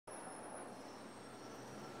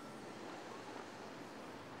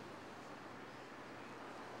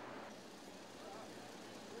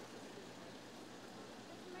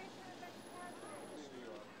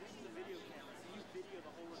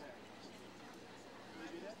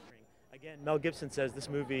Again, Mel Gibson says this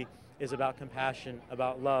movie is about compassion,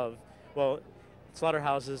 about love. Well,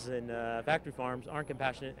 slaughterhouses and factory farms aren't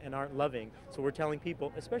compassionate and aren't loving. So we're telling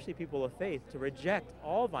people, especially people of faith, to reject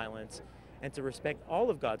all violence and to respect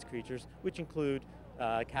all of God's creatures, which include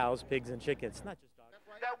cows, pigs, and chickens, not just dogs.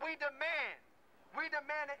 That we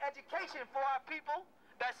demand an education for our people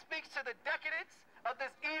that speaks to the decadence of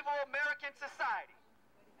this evil American society.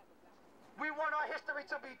 We want our history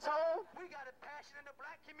to be told. We got a passion in the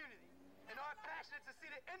black community, and our passion is to see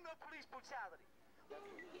the end of police brutality.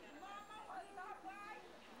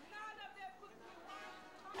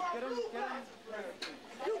 Get him.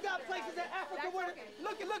 You got places in Africa where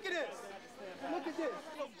look at this. Look at this.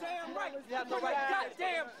 Damn right. Yeah, no right.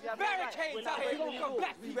 Goddamn barricades out here. You gonna come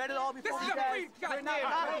back. We read it all before. This is a free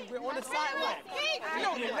goddamn. We're on the sideline. You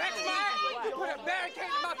don't relax my ass. You put a barricade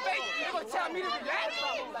in my face. You gonna tell me to relax?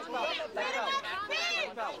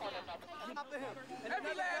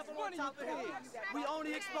 Every last one of you. We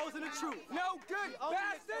only exposing the truth. No good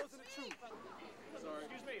bastards. Excuse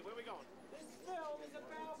me, where are we going? This film is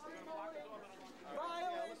about promoting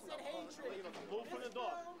violence and hatred. Move from the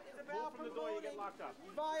door. Move from the door, you get locked up.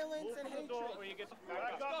 Violence and hatred. Move from the door or you get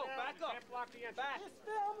back up. Back up. You can't block the entrance. This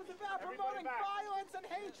film is about promoting violence and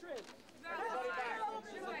hatred. Everybody back.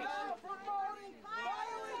 This film is about promoting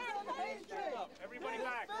violence and hatred. Everybody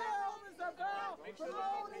back. This film is about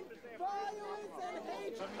promoting violence and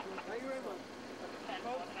hatred. Thank you very much.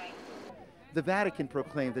 The Vatican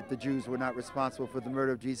proclaimed that the Jews were not responsible for the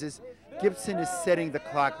murder of Jesus. Gibson is setting the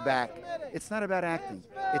clock back. It's not about acting.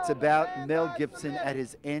 It's about Mel Gibson at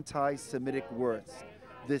his anti-Semitic worst.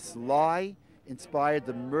 This lie inspired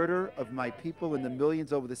the murder of my people and the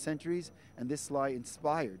millions over the centuries, and this lie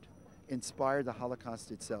inspired the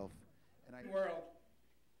Holocaust itself. World,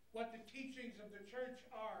 what the teachings of the church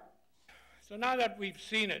are. So now that we've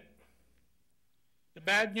seen it, the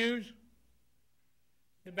bad news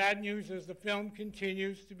is the film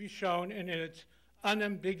continues to be shown in its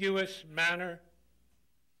unambiguous manner,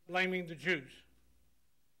 blaming the Jews.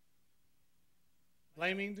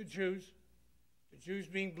 Blaming the Jews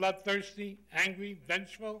being bloodthirsty, angry,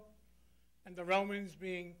 vengeful, and the Romans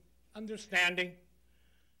being understanding,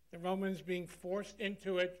 the Romans being forced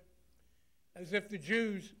into it, as if the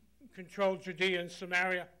Jews controlled Judea and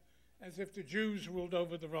Samaria, as if the Jews ruled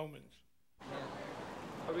over the Romans.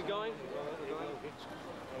 Are we going?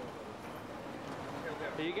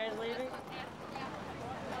 Are you guys leaving?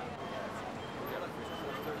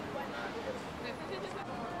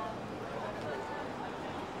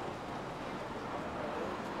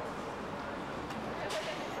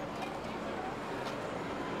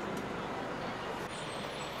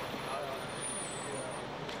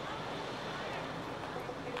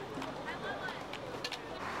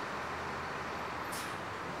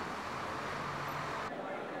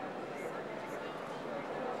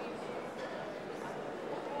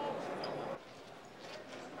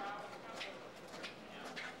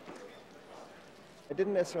 I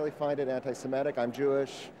didn't necessarily find it anti-Semitic. I'm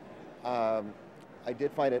Jewish. I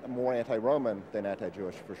did find it more anti-Roman than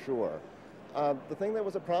anti-Jewish, for sure. The thing that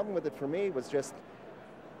was a problem with it for me was just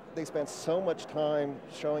they spent so much time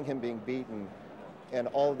showing him being beaten and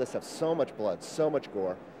all of this stuff, so much blood, so much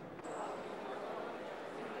gore.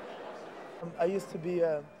 I used to be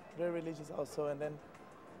very religious also, and then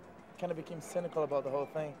kind of became cynical about the whole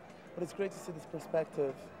thing. But it's great to see this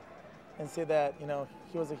perspective and see that, you know,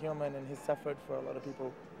 he was a human and he suffered for a lot of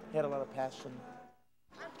people. He had a lot of passion.